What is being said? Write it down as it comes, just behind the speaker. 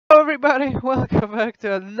everybody, welcome back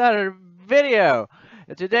to another video.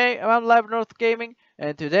 Today I'm Labenorth Gaming,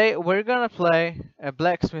 and today we're gonna play a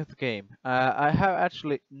blacksmith game. I have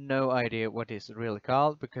actually no idea what it's really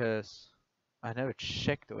called because I never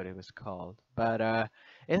checked what it was called. But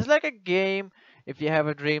it's like a game if you have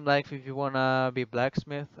a dream, like if you wanna be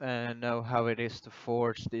blacksmith and know how it is to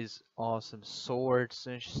forge these awesome swords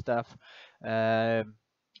and stuff,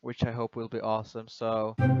 which I hope will be awesome.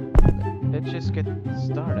 So let's just get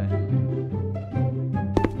started.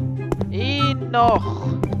 Enoch!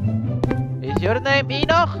 Is your name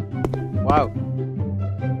Enoch? Wow.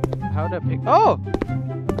 How do I pick? Oh!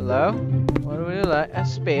 Hello. What would you like? A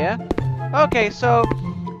spear. Okay, so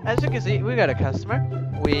as you can see, we got a customer.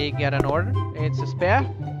 We got an order. It's a spear.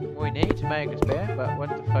 We need to make a spear, but what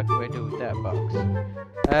the fuck do I do with that box?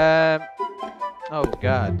 Oh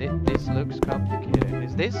god, this looks complicated.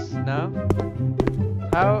 Is this? No?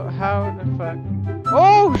 How the fuck?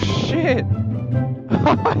 Oh shit!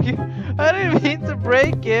 I didn't mean to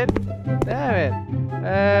break it. Damn it.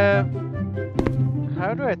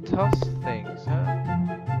 How do I toss things, huh?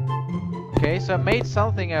 Okay, so I made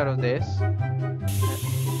something out of this.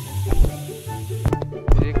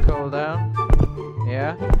 Did it cool down?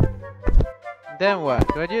 Yeah. Then what?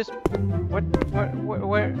 Do I just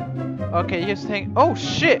where? Okay, just hang. Oh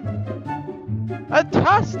shit! I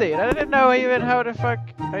tossed it! I didn't know even how the fuck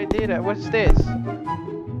I did it. What's this?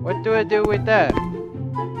 What do I do with that?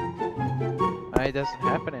 It doesn't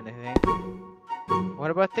happen anything. What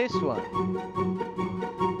about this one?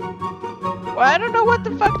 Well, I don't know what the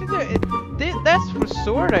fuck to do. That's for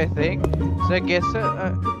sword, I think. So I guess.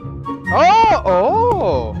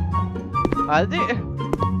 Oh! I did.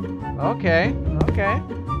 Okay. Okay.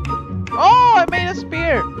 Oh, I made a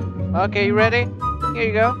spear. Okay, you ready? Here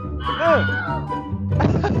you go.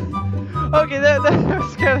 Okay, that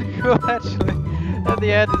was kind of cool actually. At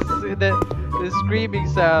the end, the screaming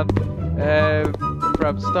sound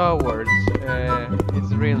from Star Wars.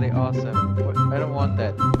 It's really awesome. I don't want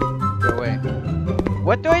that. Go away.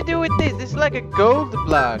 What do I do with this? This is like a gold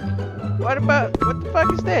block. What the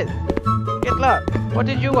fuck is this? Get lost. What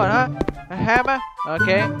did you want, huh? A hammer?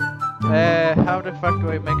 Okay. How the fuck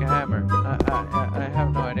do I make a hammer? I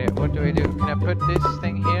have no idea. What do I do? Can I put this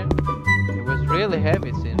thing here? It was really heavy,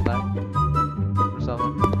 it seems like. Or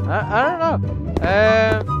something. I don't know.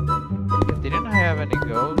 Didn't I have any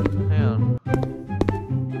gold? Hang on.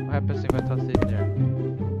 What happens if I toss it there?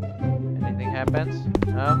 Anything happens?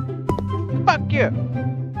 No? Fuck you!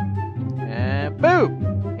 And boom!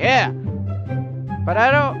 Yeah! But I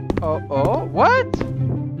don't... Oh, what?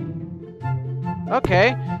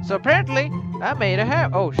 Okay, so apparently I made a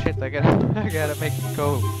hammer. Oh shit, I gotta make it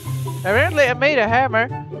cool. Apparently I made a hammer.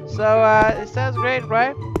 So it sounds great,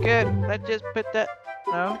 right? Good. Let's just put that.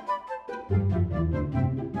 No.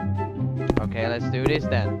 Okay, let's do this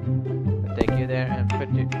then. I'll take you there and put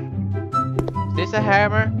you. Is this a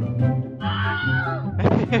hammer?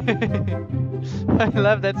 I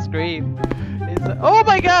love that scream. Oh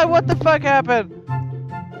my god, what the fuck happened?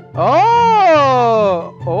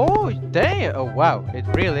 Oh, damn. Oh, wow. It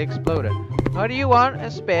really exploded. What do you want?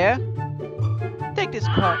 A spare? Take this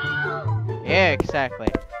car. Yeah, exactly.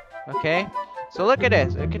 Okay. So look at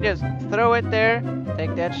this. We can just throw it there.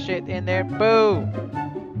 Take that shit in there. Boom.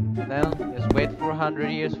 Then just wait for 100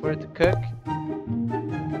 years for it to cook.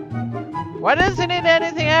 Why doesn't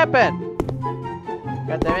anything happen?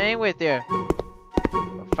 Got the aim with you.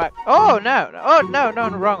 Oh, fuck. Oh, no. Oh, no,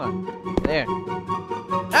 wrong one. There.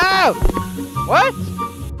 No! What?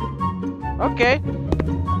 Okay.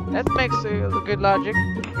 That makes good logic, I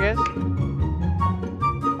guess.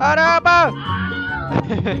 Oh no, Bo!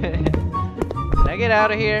 Can I get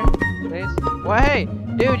out of here, please? Well, hey,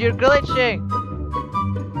 dude, you're glitching.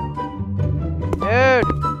 Dude,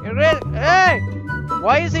 you're hey!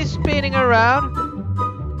 Why is he spinning around?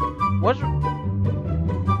 What's...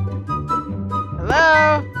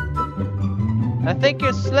 Hello? I think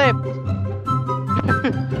you slipped.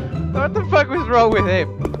 What the fuck was wrong with him?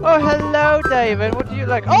 Oh, hello, David. What do you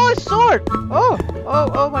like? Oh, a sword! Oh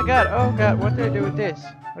my god. Oh god, what do I do with this?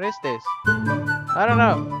 What is this? I don't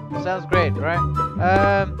know. It sounds great, right?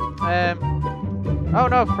 Oh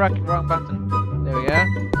no, fucking wrong button. There we go.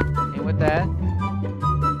 In with that.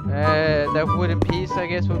 That wooden piece, I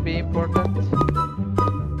guess, would be important. So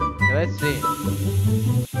let's see.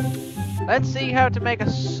 Let's see how to make a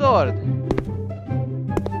sword.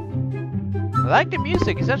 I like the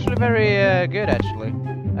music, it's actually very good actually.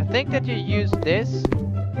 I think that you use this.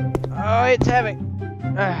 Oh, it's heavy.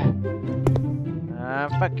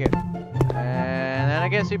 Fuck you. And then I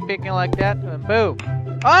guess you're picking like that and boom.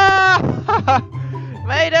 Ah!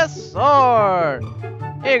 Made a sword!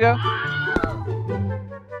 Here you go.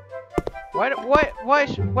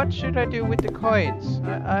 What should I do with the coins?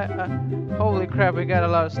 Holy crap, we got a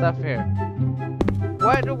lot of stuff here.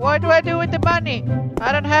 What do I do with the money?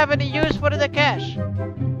 I don't have any use for the cash.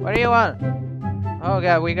 What do you want? Oh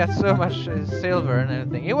god, we got so much silver and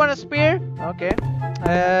everything. You want a spear? Okay.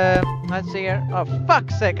 Let's see here. Oh,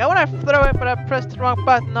 fuck's sake. I want to throw it, but I pressed the wrong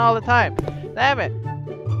button all the time. Damn it.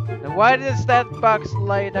 And why does that box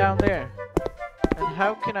lay down there? And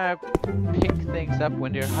how can I pick things up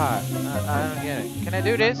when they're hot? I don't get it. Can I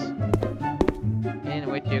do this? In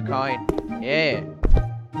with your coin. Yeah.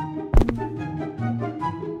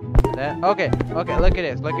 That, okay, look at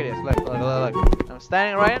this. Look. I'm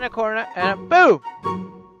standing right in the corner and boom!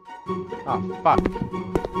 Oh, fuck.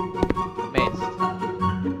 Missed.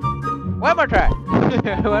 One more try.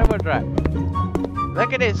 One more try.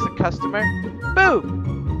 Look at this, customer. Boom!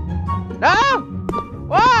 No!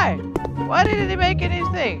 Why? Why didn't he make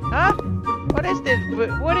anything? Huh? What is this?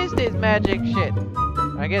 What is this magic shit?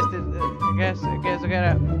 I guess this. I guess I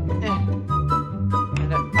gotta.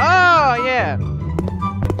 Oh yeah.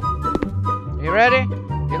 You ready?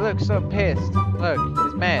 You look so pissed. Look,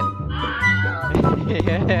 he's mad.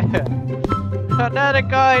 Yeah. Another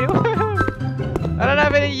coin. I don't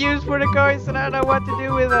have any use for the coins, and I don't know what to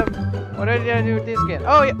do with them. What did I do with this kid?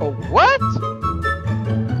 Oh yeah. Oh what?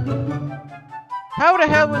 How the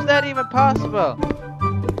hell was that even possible?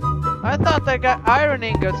 I thought I got iron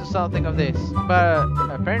ingots or something of this, but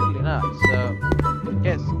apparently not. So,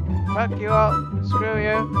 yes, fuck you all, screw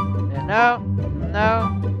you. And no,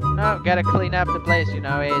 gotta clean up the place. You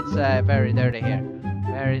know, it's very dirty here,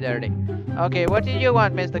 very dirty. Okay, what do you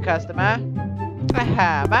want, Mr. Customer? A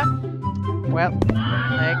hammer? Well,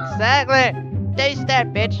 exactly. Taste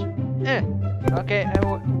that, bitch. Okay,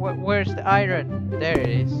 where's the iron? There it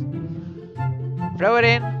is. Throw it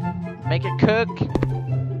in, make it cook.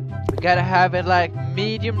 We gotta have it like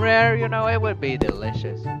medium rare, you know, it would be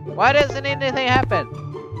delicious. Why doesn't anything happen?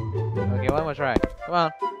 Okay, one more try. Come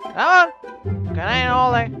on. Come on! Can I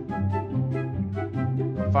all like?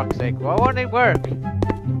 For fuck's sake, why won't it work?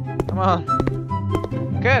 Come on.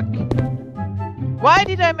 Cook! Why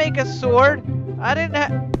did I make a sword? I didn't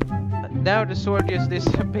have. Now the sword just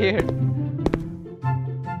disappeared.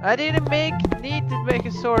 I didn't need to make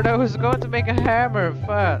a sword. I was going to make a hammer.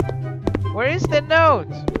 Fuck. Where is the note?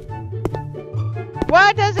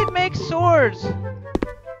 Why does it make swords?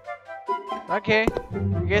 Okay.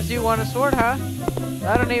 I guess you want a sword, huh?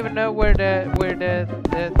 I don't even know where the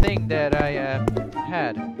thing that I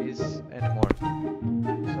had is anymore.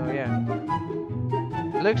 So yeah.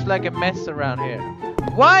 It looks like a mess around here.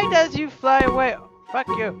 Why does you fly away? Fuck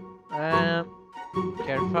you.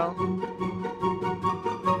 Careful.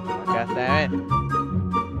 God damn it.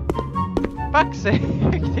 Fuck's sake,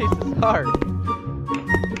 this is hard.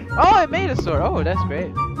 Oh, I made a sword. Oh, that's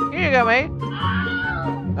great. Here you go, mate.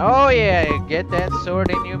 Oh yeah, get that sword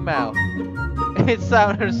in your mouth. It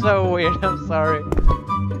sounded so weird, I'm sorry.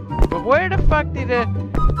 But where the fuck did a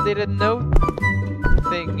note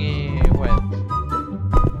thingy went?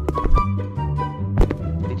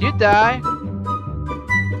 Did you die?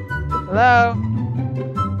 Hello?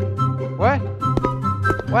 What?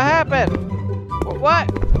 What happened? What?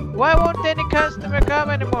 Why won't any customer come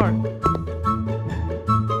anymore?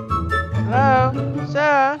 Hello?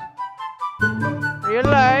 Sir? Are you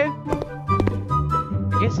alive?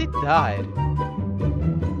 I guess he died.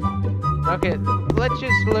 Okay, let's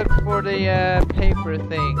just look for the paper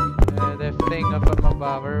thing. The thing of a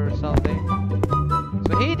mobber or something.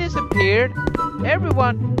 So he disappeared. No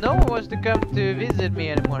one wants to come to visit me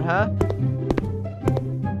anymore, huh?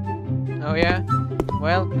 Oh yeah?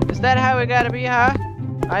 Well, is that how it gotta be, huh?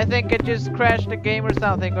 I think it just crashed the game or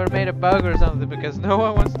something, or made a bug or something, because no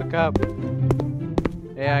one wants to come.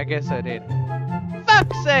 Yeah, I guess I did.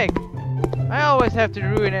 Fuck's sake! I always have to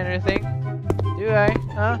ruin everything. Do I?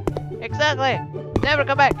 Huh? Exactly! Never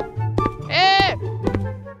come back! Eh!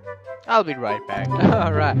 I'll be right back.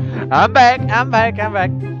 Alright. I'm back!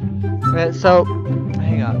 So,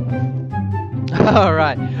 hang on.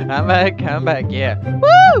 Alright. I'm back, yeah.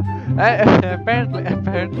 Woo!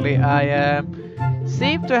 Apparently I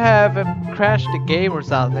seem to have crashed the game or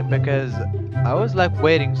something, because I was like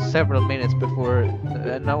waiting several minutes before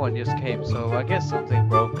no one just came, so I guess something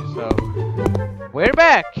broke. So we're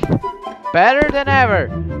back, better than ever.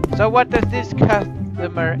 So what does this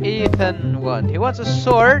customer Ethan want? He wants a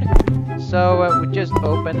sword, so we just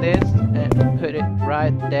open this and put it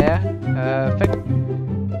right there. Perfect.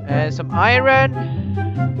 And some iron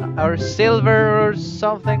or silver or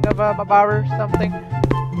something of a bar or something.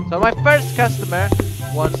 So my first customer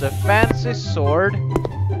wants a fancy sword,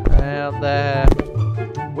 and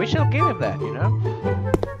we shall give him that, you know.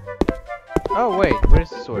 Oh wait, where's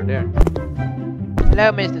the sword? There.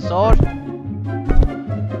 Hello, Mr. Sword.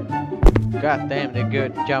 God damn, the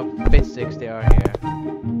good jump physics they are here.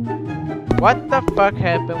 What the fuck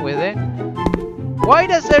happened with it? Why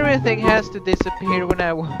does everything has to disappear when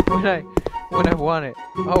I want it?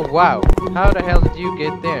 Oh wow, how the hell did you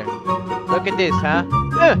get there? Look at this, huh?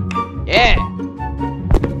 Yeah.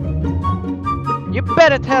 You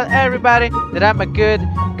better tell everybody that I'm a good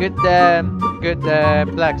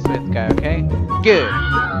blacksmith guy, okay? Good.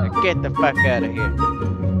 Now get the fuck out of here.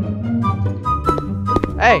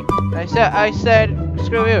 Hey, I said,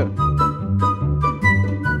 screw you.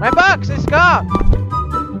 My box is gone.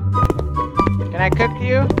 Can I cook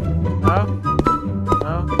you? No.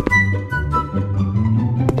 No.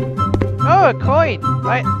 Oh, a coin.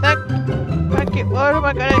 Right. Thank you. What am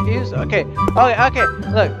I gonna use? Okay. Okay.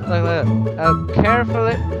 Look.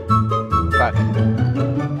 Carefully. Fuck.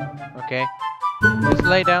 Okay. Just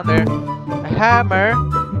lay down there. A hammer.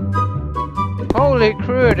 Holy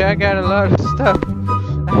crud! I got a lot of stuff.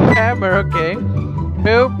 A hammer. Okay.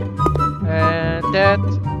 Boop. And that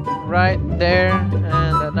right there,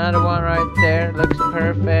 and another one right there. Looks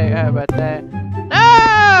perfect. How about that?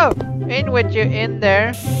 No! In with you in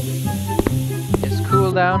there. Just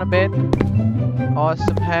cool down a bit.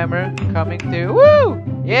 Awesome hammer coming through. Woo!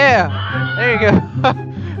 Yeah! There you go.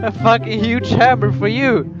 A fucking huge hammer for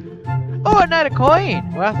you. Oh, another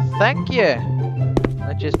coin. Well, thank you.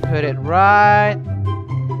 Let's just put it right.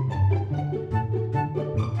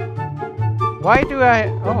 Why do I?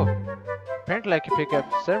 Oh. Apparently I can pick up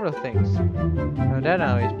several things. Oh, that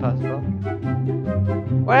now is possible.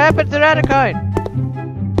 What happened to the other coin?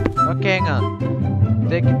 Okay, hang on.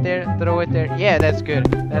 Take it there, throw it there. Yeah, that's good.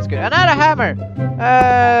 That's good. Another hammer!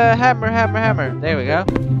 Hammer. There we go.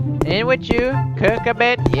 In with you. Cook a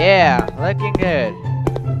bit. Yeah, looking good.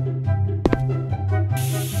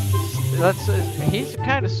 He's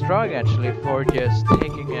kind of strong actually for just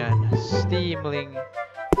taking a steaming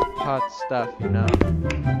hot stuff, you know.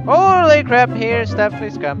 Holy crap, here stuff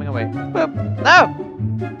is coming away. Boop. No!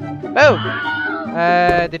 Boom!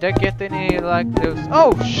 Did I get any like those?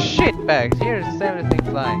 Oh shit bags! Here's everything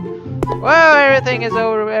flying. Wow, everything is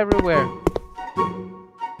over everywhere.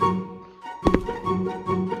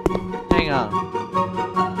 Hang on.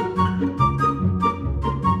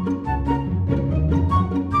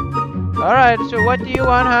 Alright, so what do you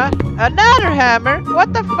want, huh? Another hammer?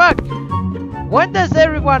 What the fuck? When does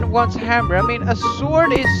everyone want a hammer? I mean, a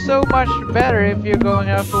sword is so much better if you're going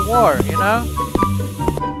out for war, you know?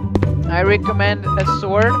 I recommend a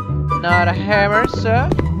sword, not a hammer, sir.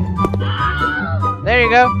 There you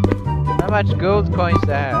go. How much gold coins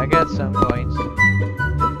do I have? I got some coins.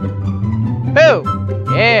 Boom!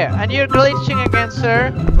 Yeah, and you're glitching again,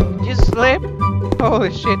 sir. Did you slip?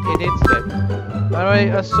 Holy shit, he did slip. Alright,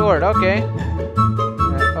 a sword, okay.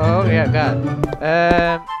 Oh, yeah, God.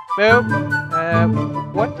 Boom.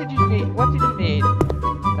 What did you need? What did you need?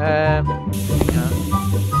 Hang on.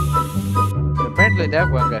 So apparently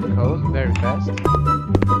that one got cold very fast.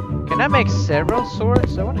 Can I make several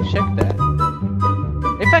swords? I want to check that.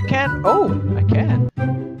 If I can, oh, I can.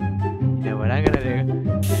 You know what I'm gonna do?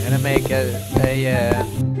 I'm gonna make a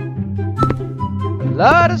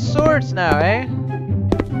lot of swords now, eh?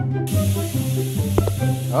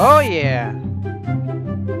 Oh yeah.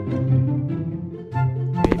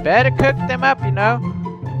 Better cook them up, you know,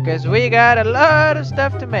 because we got a lot of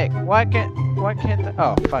stuff to make. Why can't I?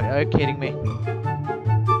 Oh fuck, are you kidding me?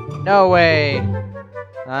 No way.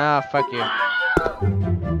 Ah, fuck you.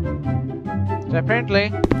 So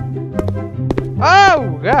apparently,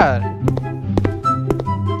 oh god,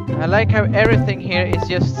 I like how everything here is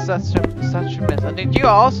just such a mess. And did you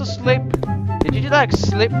also slip? Did you like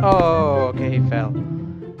slip? Oh, okay, he fell.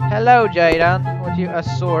 Hello, Jaidan. What you? A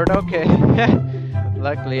sword? Okay.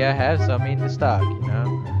 Luckily, I have some in the stock, you know.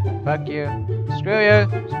 Fuck you. Screw you.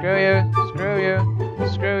 Screw you. Screw you.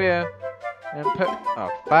 Screw you. And put. Oh,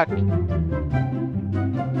 fuck.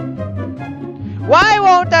 Why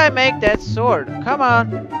won't I make that sword? Come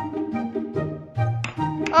on.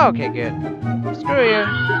 Okay, good. Screw you.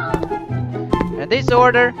 And this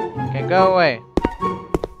order can go away.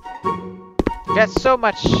 Got so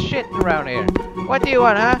much shit around here. What do you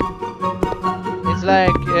want, huh? It's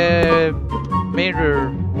like,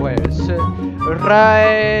 mirror wares.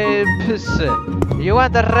 Ripes. You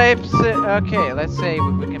want the ripes? Okay, let's see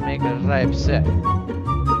if we can make the ripes.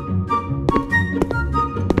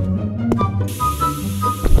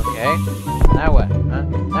 Okay. Now what? Huh?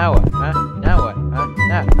 Now what? Huh? Now what? Huh?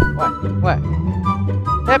 Now what? What?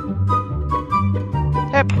 Hip.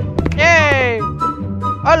 Hip. Yay!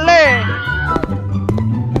 Ole!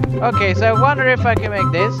 Okay, so I wonder if I can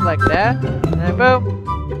make this like that. And then boom.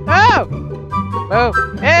 Oh! Boom.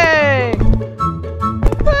 Hey!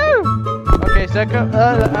 Woo! Okay, so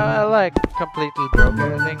I like completely broke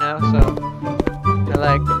everything now, so I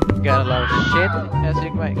like got a lot of shit, as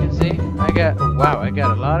you might can see. I got a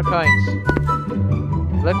lot of coins.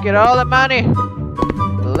 Look at all the money!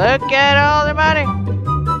 Look at all the money!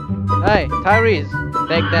 Hey, Tyrese,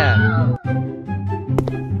 take that.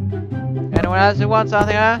 Anyone else who wants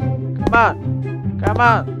something, huh? Come on! Come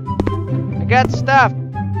on! I got stuff!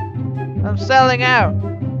 I'm selling out!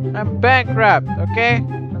 I'm bankrupt, okay?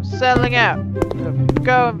 I'm selling out! So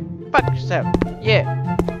go and fuck yourself! Yeah!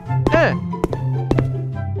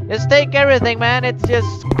 Just take everything, man. It's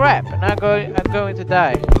just crap, and I'm going to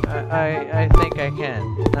die. I think I can.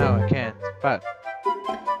 No, I can't. Fuck.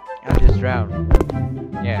 I'll just drown.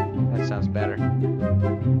 Yeah, that sounds better.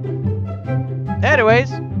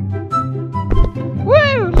 Anyways.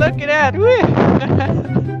 Woo! Look at that! Woo!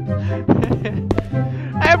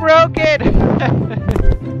 I broke it!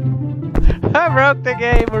 I broke the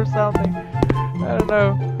game or something. I don't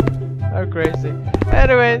know. I'm crazy.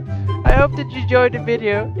 Anyway, I hope that you enjoyed the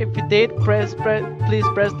video. If you did, please press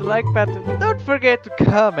the like button. Don't forget to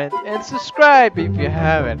comment and subscribe if you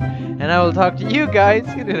haven't. And I will talk to you guys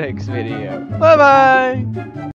in the next video. Bye bye!